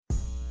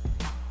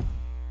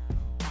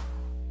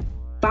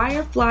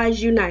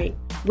Fireflies Unite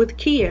with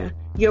Kia,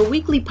 your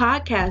weekly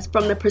podcast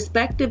from the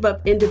perspective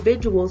of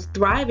individuals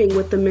thriving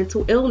with a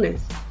mental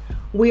illness.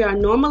 We are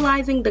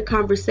normalizing the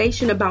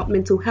conversation about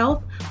mental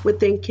health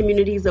within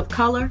communities of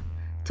color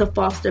to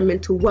foster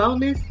mental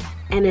wellness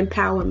and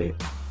empowerment.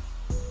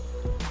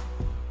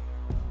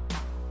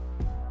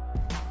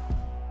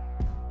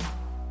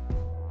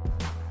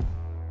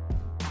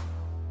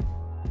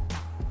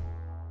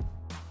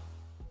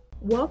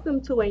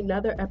 Welcome to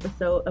another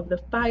episode of the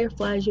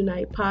Fireflies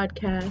Unite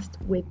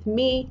podcast with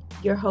me,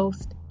 your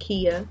host,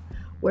 Kia,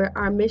 where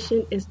our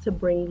mission is to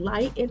bring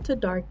light into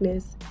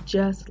darkness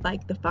just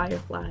like the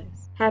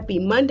fireflies. Happy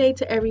Monday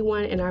to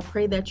everyone, and I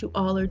pray that you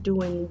all are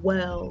doing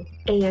well.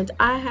 And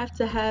I have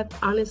to have,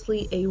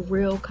 honestly, a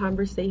real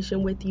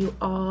conversation with you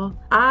all.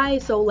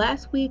 So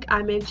last week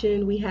I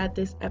mentioned we had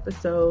this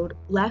episode.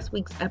 Last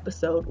week's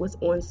episode was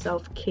on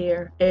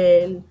self-care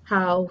and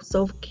how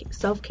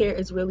self-care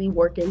is really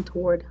working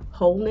toward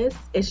wholeness.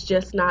 It's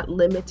just not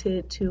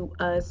limited to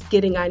us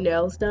getting our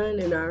nails done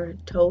and our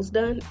toes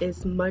done.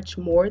 It's much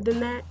more than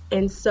that.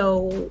 And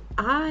so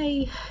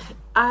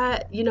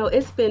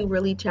it's been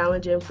really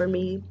challenging for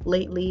me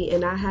lately,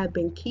 and I have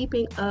been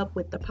keeping up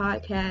with the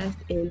podcast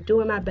and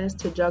doing my best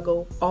to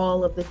juggle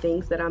all of the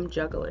things that I'm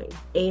juggling.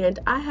 And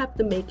I have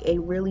to make a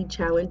really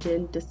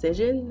challenging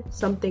decision,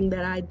 something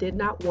that I did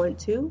not want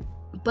to.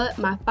 But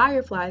my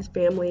Fireflies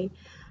family,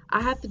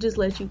 I have to just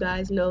let you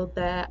guys know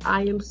that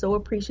I am so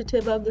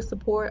appreciative of the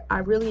support. I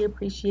really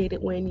appreciate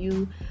it when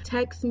you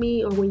text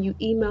me or when you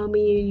email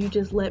me and you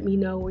just let me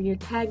know, or you're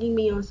tagging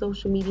me on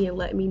social media and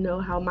let me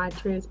know how my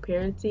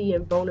transparency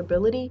and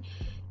vulnerability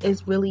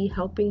is really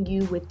helping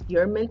you with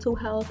your mental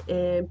health.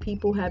 And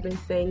people have been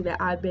saying that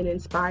I've been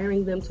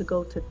inspiring them to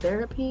go to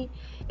therapy,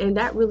 and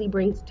that really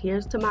brings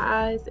tears to my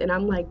eyes, and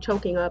I'm like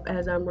choking up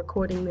as I'm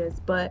recording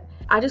this. But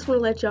I just want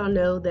to let y'all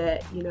know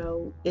that,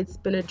 it's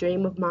been a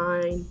dream of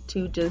mine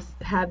to just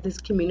have this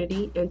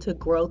community and to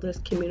grow this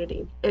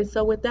community. And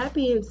so with that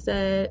being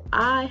said,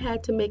 I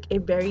had to make a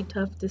very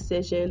tough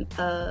decision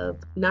of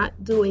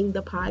not doing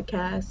the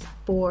podcast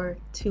for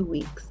 2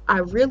 weeks. I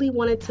really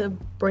wanted to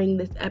bring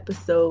this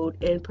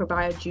episode and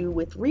provide you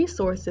with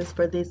resources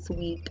for this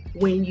week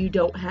when you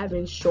don't have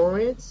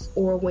insurance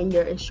or when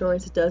your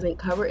insurance doesn't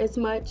cover as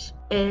much.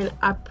 And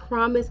I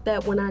promise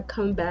that when I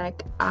come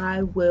back,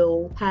 I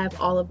will have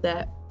all of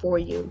that for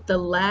you. The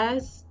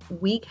last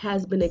week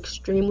has been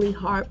extremely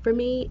hard for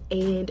me,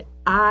 and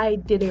I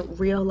didn't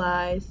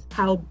realize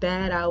how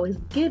bad I was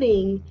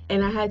getting,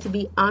 and I had to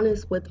be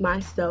honest with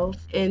myself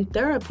in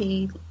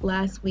therapy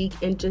last week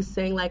and just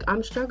saying,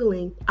 I'm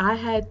struggling. I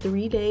had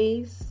 3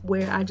 days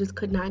where I just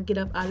could not get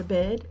up out of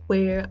bed,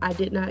 where I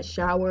did not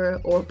shower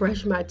or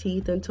brush my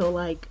teeth until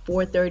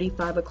 4:30,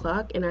 5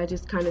 o'clock, and I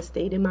just kind of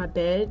stayed in my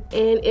bed.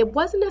 And it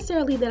wasn't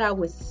necessarily that I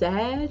was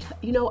sad.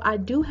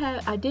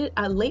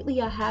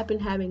 Lately I have been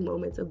having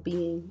moments of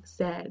being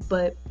sad,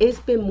 but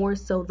it's been more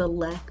so the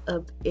lack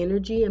of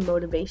energy and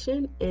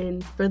motivation.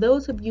 And for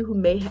those of you who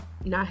may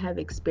not have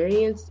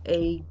experienced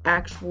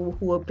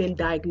who have been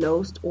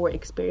diagnosed or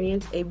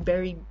experienced a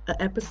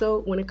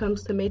episode when it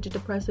comes to major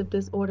depressive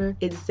disorder,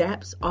 it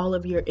zaps all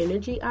of your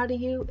energy out of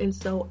you. And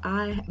so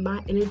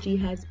my energy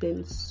has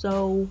been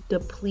so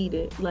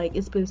depleted.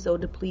 It's been so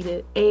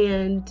depleted,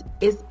 and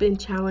it's been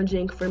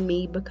challenging for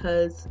me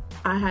because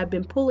I have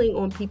been pulling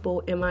on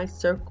people in my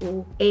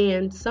circle,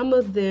 and some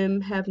of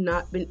them have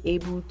not been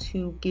able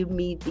to give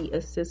me the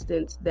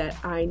assistance that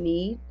I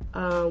need,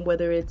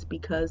 whether it's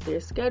because their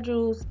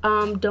schedules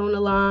don't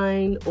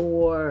align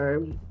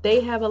or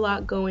they have a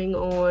lot going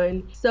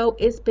on. So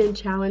it's been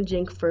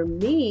challenging for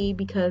me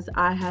because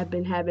I have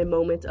been having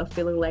moments of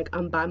feeling like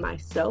I'm by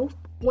myself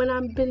when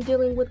I've been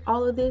dealing with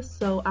all of this.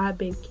 So I've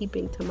been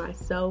keeping to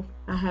myself.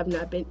 I have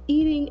not been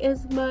eating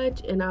as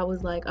much, and I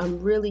was I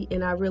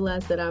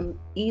realized that I'm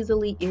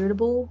easily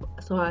irritable,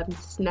 so I'm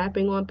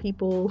snapping on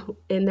people,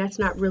 and that's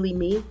not really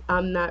me.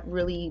 I'm not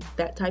really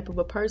that type of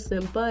a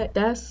person, but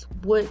that's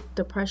what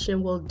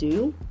depression will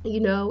do.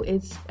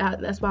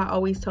 That's why I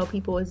always tell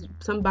people is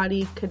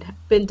somebody could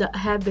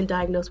have been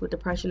diagnosed with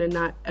depression and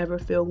not ever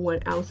feel 1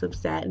 ounce of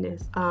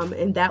sadness,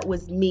 and that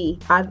was me.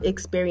 I've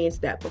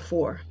experienced that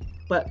before.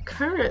 But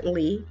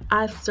currently,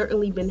 I've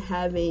certainly been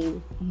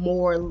having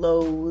more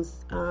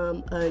lows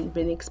and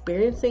been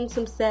experiencing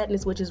some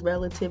sadness, which is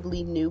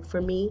relatively new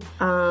for me.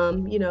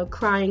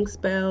 Crying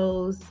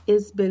spells.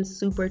 It's been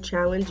super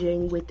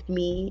challenging with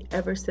me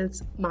ever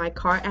since my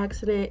car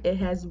accident. It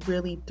has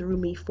really threw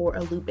me for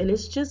a loop, and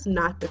it's just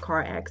not the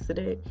car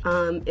accident.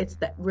 It's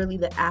really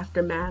the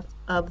aftermath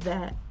of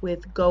that,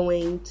 with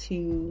going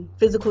to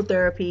physical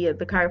therapy at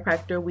the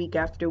chiropractor week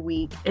after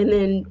week, and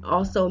then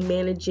also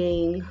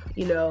managing,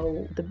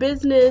 the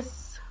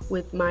business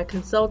with my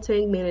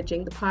consulting,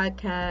 managing the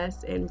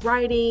podcast, and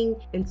writing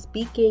and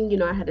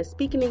speaking. I had a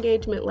speaking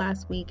engagement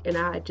last week, and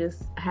I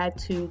just had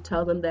to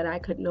tell them that I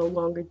could no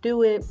longer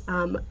do it.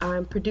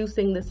 I'm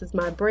producing This Is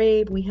My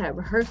Brave. We had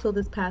rehearsal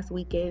this past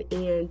weekend,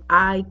 and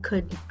I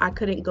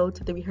couldn't go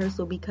to the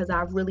rehearsal because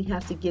I really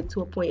have to get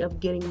to a point of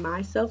getting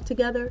myself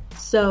together.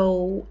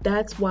 So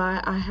that's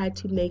why I had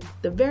to make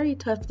the very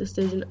tough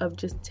decision of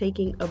just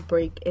taking a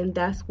break. And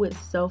that's what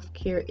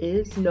self-care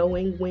is,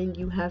 knowing when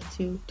you have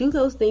to do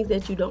those things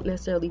that you don't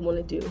necessarily want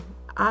to do.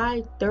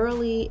 I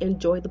thoroughly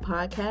enjoy the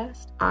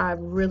podcast. I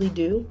really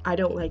do. I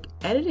don't like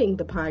editing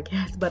the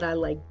podcast, but I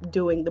like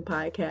doing the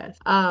podcast.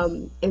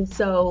 And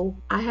so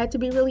I had to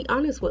be really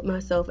honest with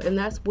myself, and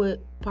that's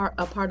what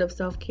a part of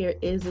self-care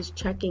is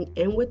checking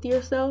in with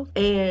yourself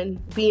and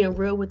being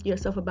real with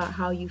yourself about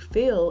how you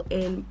feel.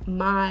 And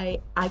I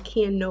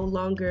can no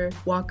longer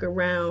walk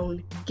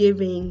around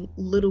giving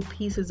little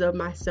pieces of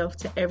myself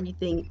to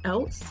everything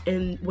else,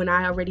 and when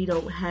I already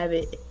don't have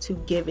it to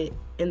give it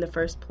in the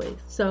first place.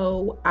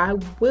 So I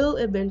will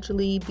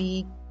eventually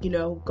be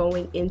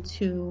going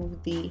into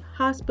the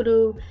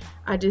hospital.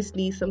 I just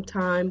need some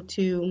time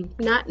to,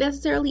 not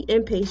necessarily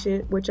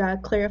inpatient, which I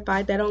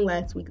clarified that on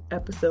last week's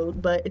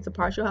episode, but it's a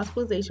partial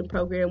hospitalization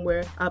program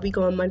where I'll be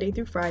going Monday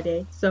through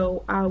Friday.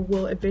 So I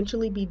will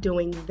eventually be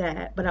doing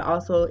that, but I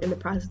also in the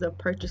process of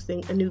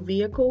purchasing a new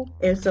vehicle.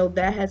 And so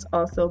that has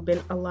also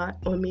been a lot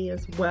on me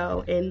as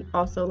well. And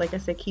also, like I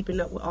said,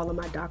 keeping up with all of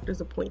my doctor's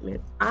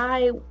appointments.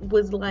 I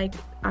was like,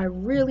 I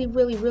really,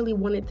 really, really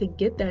wanted to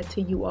get that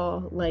to you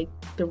all, like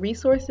the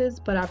resources,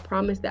 but I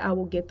promise that I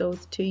will get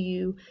those to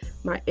you.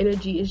 My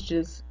energy is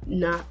just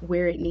not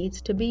where it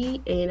needs to be,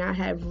 and I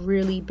have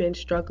really been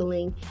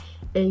struggling.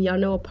 And y'all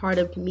know a part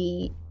of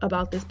me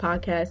about this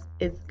podcast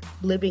is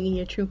living in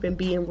your truth and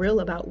being real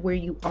about where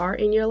you are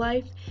in your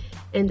life.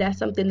 And that's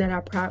something that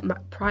I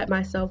pride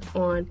myself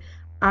on.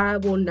 I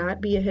will not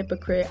be a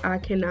hypocrite. I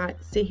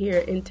cannot sit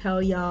here and tell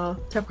y'all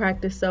to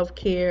practice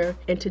self-care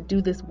and to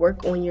do this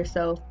work on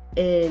yourself,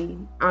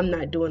 and I'm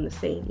not doing the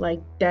same.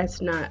 Like,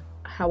 that's not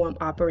how I'm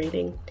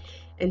operating.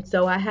 And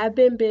so I have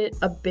been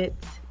a bit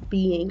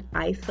being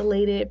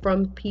isolated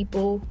from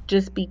people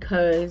just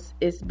because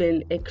it's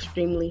been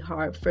extremely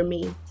hard for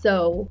me.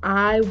 So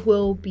I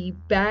will be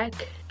back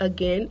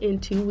again in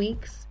 2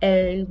 weeks,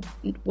 and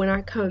when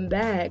I come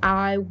back,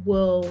 I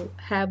will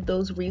have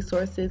those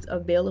resources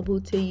available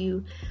to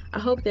you. I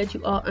hope that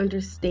you all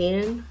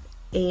understand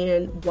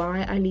and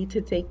why I need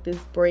to take this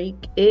break.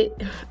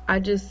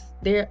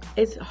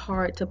 It's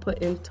hard to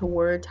put into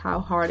words how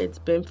hard it's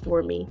been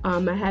for me.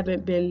 I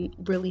haven't been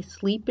really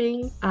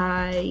sleeping.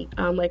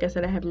 Like I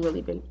said, I haven't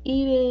really been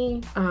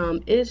eating.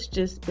 It's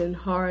just been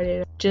hard.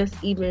 And just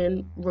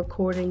even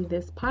recording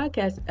this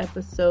podcast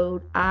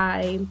episode,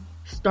 I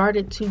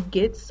started to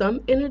get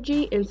some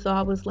energy, and so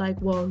I was like,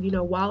 well,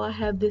 while I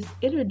have this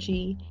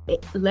energy,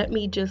 let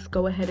me just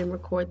go ahead and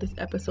record this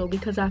episode,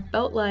 because I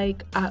felt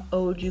like I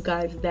owed you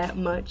guys that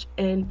much.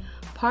 And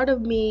part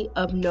of me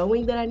of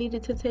knowing that I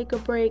needed to take a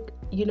break,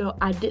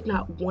 I did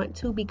not want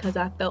to, because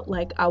I felt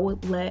like I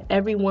would let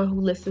everyone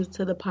who listens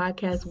to the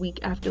podcast week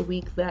after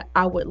week, that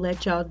I would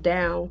let y'all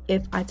down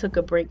if I took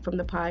a break from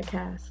the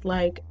podcast.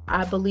 Like,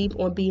 I believe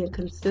on being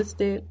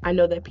consistent. I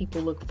know that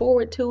people look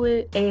forward to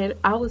it, and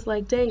I was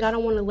like, dang, I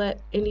don't want to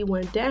let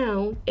anyone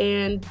down.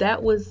 And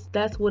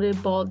that's what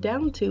it boiled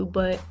down to.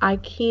 But I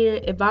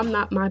can't, if I'm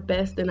not my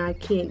best, then I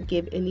can't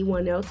give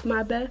anyone else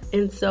my best.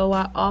 And so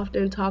I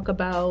often talk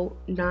about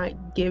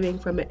not giving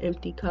from an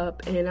empty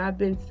cup, and I've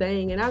been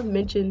saying, and I've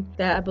mentioned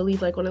that I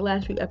believe, like on the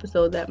last few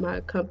episodes, that my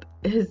cup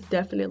is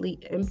definitely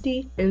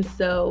empty. And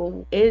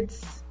so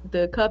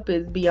the cup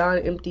is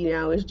beyond empty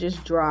now. It's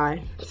just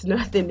dry. It's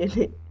nothing in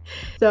it.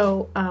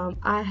 So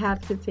I have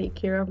to take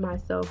care of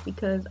myself,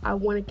 because I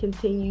want to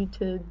continue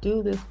to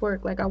do this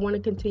work. Like, I want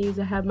to continue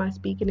to have my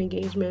speaking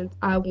engagements.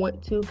 I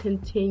want to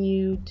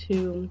continue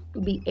to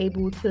be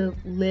able to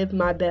live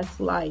my best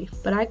life.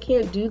 But I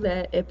can't do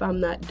that if I'm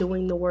not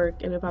doing the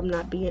work and if I'm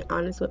not being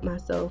honest with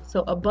myself.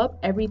 So above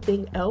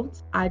everything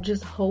else, I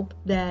just hope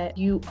that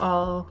you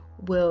all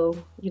will,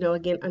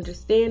 again,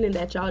 understand, and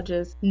that y'all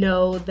just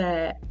know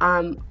that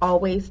I'm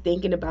always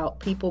thinking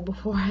about people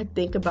before I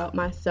think about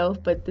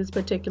myself. But this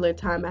particular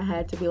time, I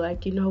had to be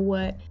like, you know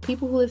what?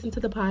 People who listen to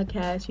the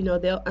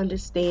podcast, they'll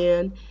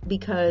understand,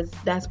 because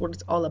that's what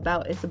it's all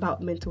about. It's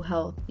about mental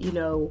health,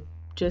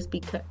 just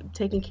because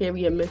taking care of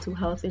your mental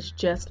health is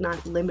just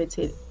not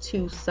limited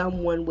to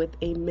someone with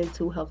a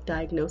mental health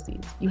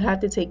diagnosis. You have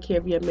to take care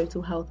of your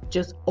mental health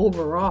just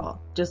overall,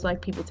 just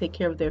like people take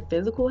care of their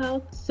physical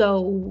health.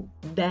 So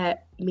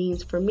that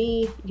means for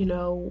me,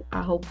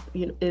 I hope,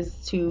 is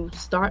to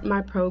start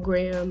my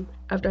program.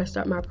 After I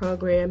start my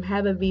program,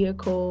 have a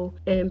vehicle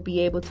and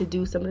be able to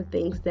do some of the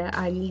things that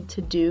I need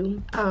to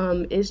do.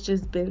 It's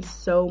just been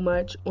so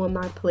much on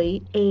my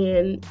plate,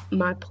 and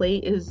my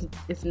plate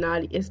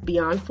it's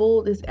beyond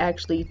full. It's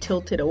actually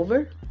tilted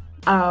over.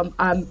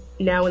 I'm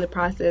now in the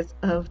process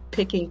of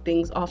picking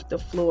things off the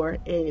floor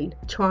and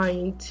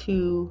trying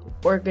to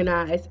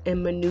organize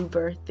and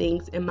maneuver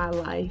things in my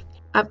life.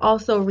 I've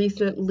also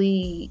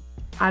recently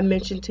I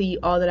mentioned to you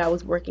all that I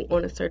was working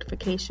on a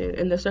certification,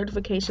 and the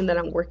certification that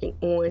I'm working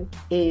on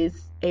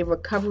is a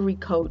recovery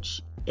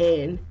coach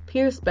and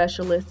peer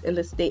specialist in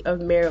the state of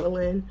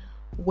Maryland,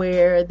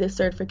 where this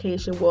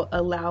certification will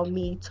allow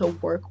me to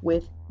work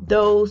with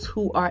those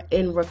who are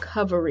in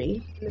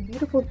recovery. And the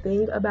beautiful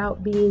thing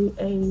about being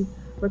a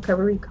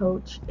recovery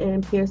coach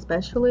and peer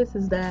specialist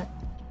is that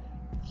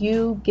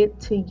you get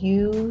to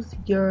use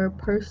your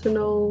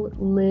personal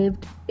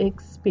lived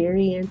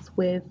experience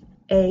with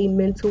a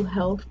mental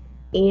health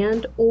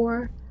and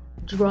or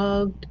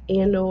drug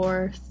and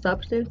or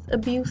substance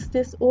abuse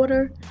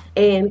disorder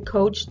and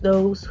coach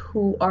those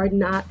who are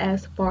not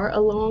as far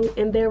along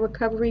in their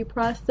recovery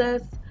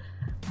process,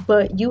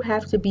 but you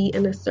have to be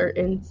in a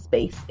certain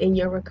space in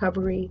your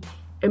recovery.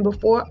 And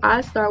before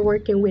I start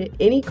working with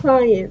any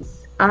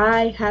clients,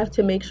 I have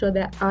to make sure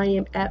that I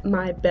am at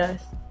my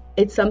best.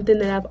 It's something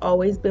that I've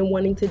always been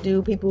wanting to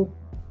do. People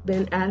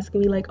been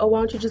asking me like, oh, why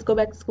don't you just go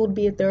back to school to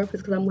be a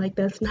therapist? Because I'm like,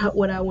 that's not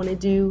what I want to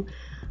do.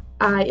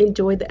 I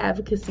enjoy the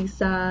advocacy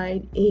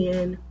side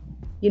and,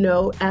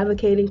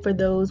 advocating for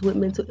those with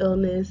mental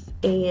illness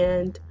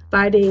and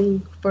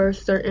fighting for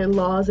certain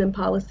laws and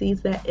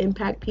policies that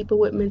impact people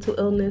with mental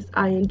illness.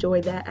 I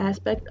enjoy that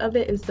aspect of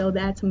it. And so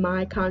that's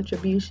my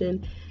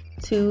contribution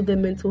to the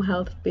mental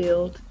health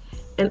field.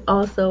 And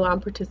also I'm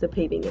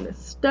participating in a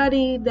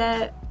study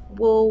that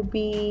will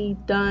be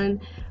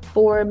done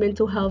for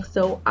mental health.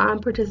 So I'm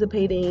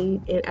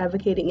participating and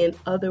advocating in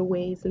other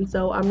ways. And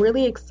so I'm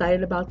really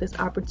excited about this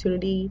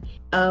opportunity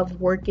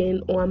of working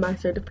on my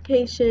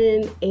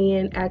certification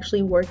and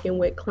actually working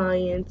with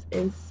clients.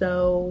 And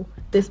so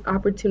this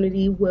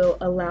opportunity will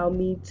allow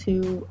me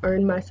to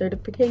earn my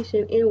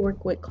certification and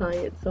work with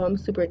clients. So I'm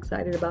super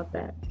excited about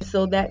that.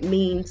 So that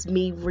means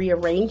me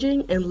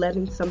rearranging and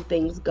letting some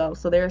things go.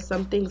 So there are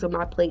some things on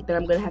my plate that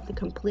I'm going to have to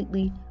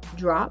completely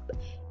drop,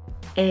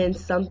 and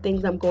some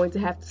things I'm going to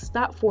have to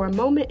stop for a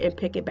moment and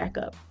pick it back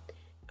up.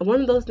 And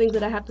one of those things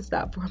that I have to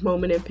stop for a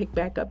moment and pick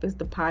back up is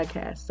the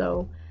podcast.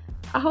 So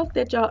I hope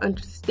that y'all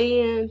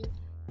understand.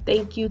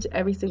 Thank you to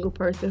every single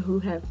person who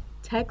have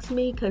texted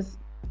me, because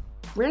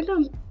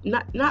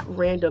not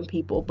random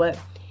people, but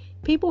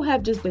people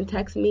have just been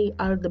texting me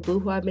out of the blue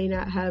who I may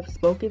not have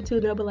spoken to.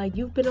 They'll be like,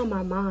 you've been on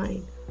my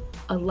mind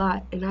a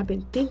lot and I've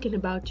been thinking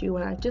about you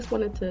and I just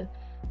wanted to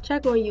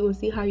check on you and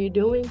see how you're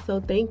doing. So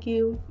thank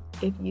you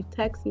if you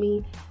text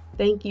me.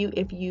 Thank you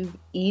if you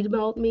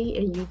emailed me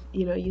and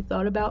you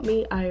thought about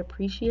me. I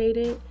appreciate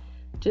it.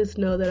 Just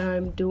know that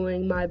I'm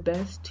doing my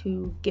best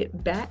to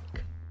get back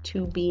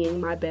to being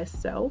my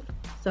best self.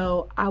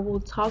 So I will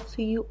talk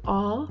to you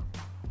all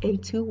in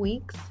 2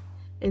 weeks.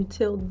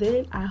 Until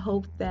then, I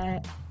hope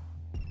that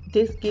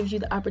this gives you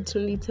the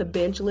opportunity to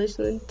binge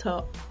listen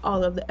to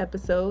all of the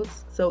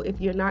episodes. So if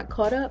you're not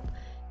caught up,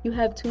 you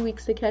have 2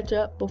 weeks to catch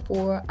up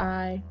before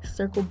I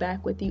circle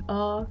back with you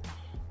all.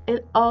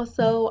 And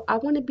also, I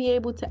want to be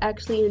able to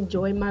actually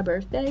enjoy my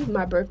birthday.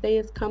 My birthday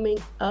is coming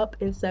up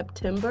in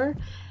September.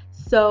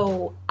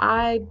 So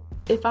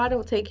if I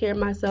don't take care of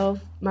myself,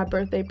 my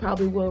birthday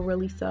probably will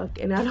really suck.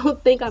 And I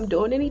don't think I'm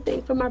doing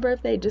anything for my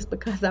birthday just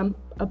because I'm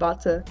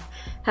about to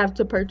have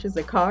to purchase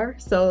a car.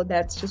 So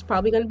that's just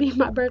probably going to be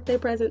my birthday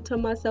present to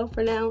myself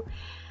for now.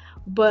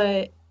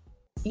 But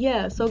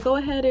yeah, so go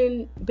ahead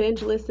and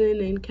binge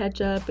listen and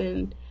catch up,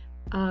 and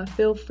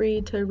feel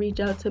free to reach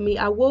out to me.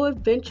 I will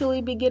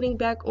eventually be getting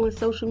back on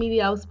social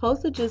media. I was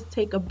supposed to just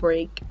take a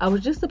break. I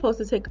was just supposed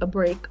to take a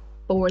break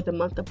for the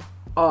month of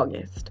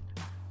August,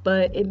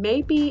 but it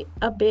may be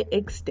a bit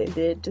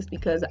extended just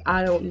because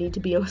I don't need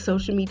to be on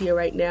social media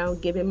right now.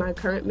 Given my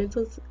current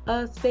mental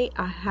state,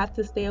 I have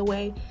to stay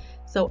away.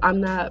 So I'm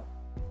not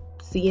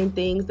seeing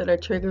things that are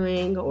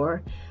triggering,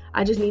 or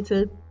I just need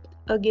to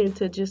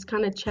just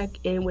kind of check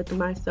in with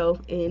myself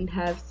and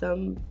have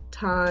some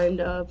time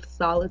of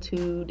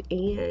solitude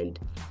and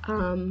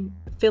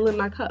fill in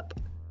my cup.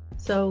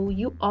 So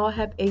you all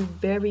have a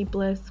very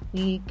blessed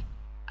week.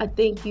 I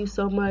thank you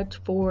so much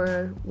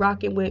for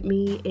rocking with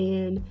me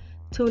and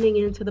tuning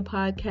into the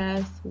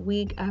podcast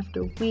week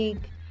after week.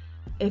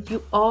 If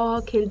you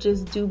all can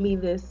just do me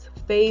this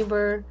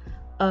favor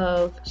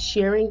of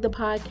sharing the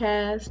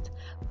podcast,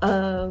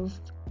 of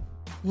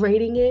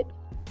rating it,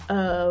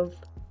 of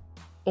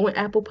on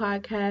Apple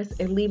Podcasts,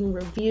 and leaving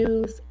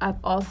reviews. I've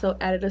also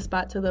added a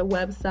spot to the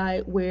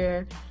website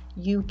where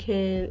you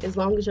can, as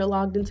long as you're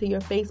logged into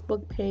your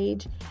Facebook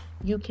page,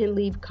 you can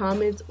leave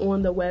comments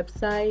on the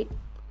website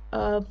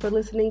for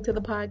listening to the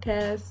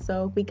podcast.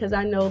 So because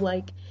I know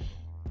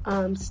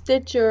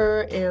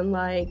Stitcher and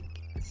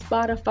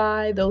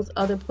Spotify, those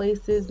other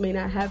places may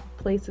not have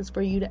places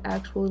for you to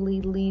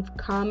actually leave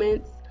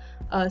comments.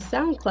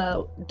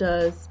 SoundCloud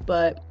does,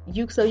 but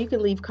you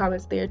can leave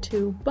comments there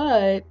too.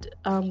 But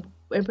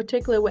in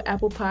particular with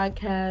Apple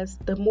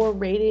Podcasts, the more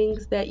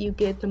ratings that you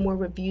get, the more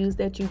reviews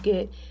that you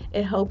get,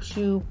 it helps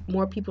you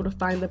more people to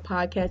find the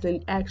podcast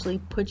and actually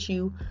put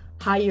you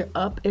higher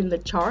up in the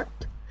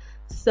chart.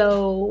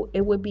 So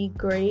it would be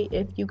great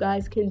if you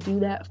guys can do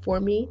that for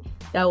me.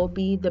 That will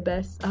be the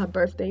best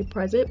birthday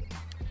present.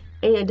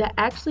 And I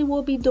actually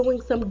will be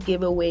doing some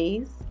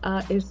giveaways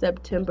in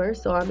September,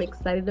 so I'm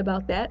excited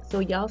about that. So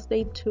y'all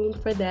stay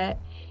tuned for that.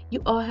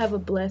 You all have a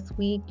blessed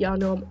week. Y'all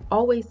know I'm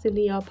always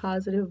sending y'all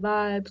positive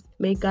vibes.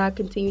 May God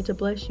continue to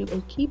bless you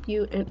and keep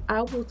you, and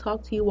I will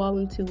talk to you all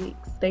in 2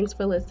 weeks. Thanks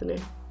for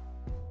listening.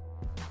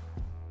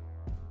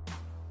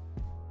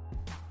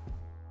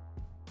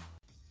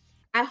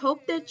 I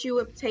hope that you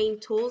obtain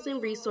tools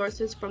and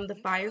resources from the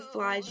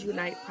Fireflies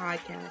Unite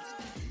podcast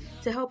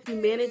to help you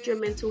manage your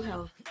mental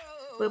health.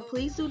 But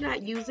please do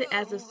not use it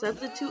as a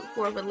substitute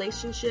for a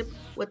relationship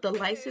with a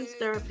licensed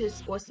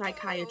therapist or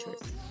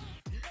psychiatrist.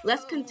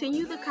 Let's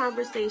continue the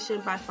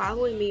conversation by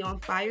following me on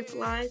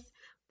Fireflies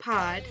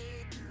Pod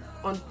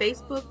on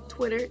Facebook,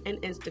 Twitter,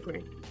 and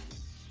Instagram.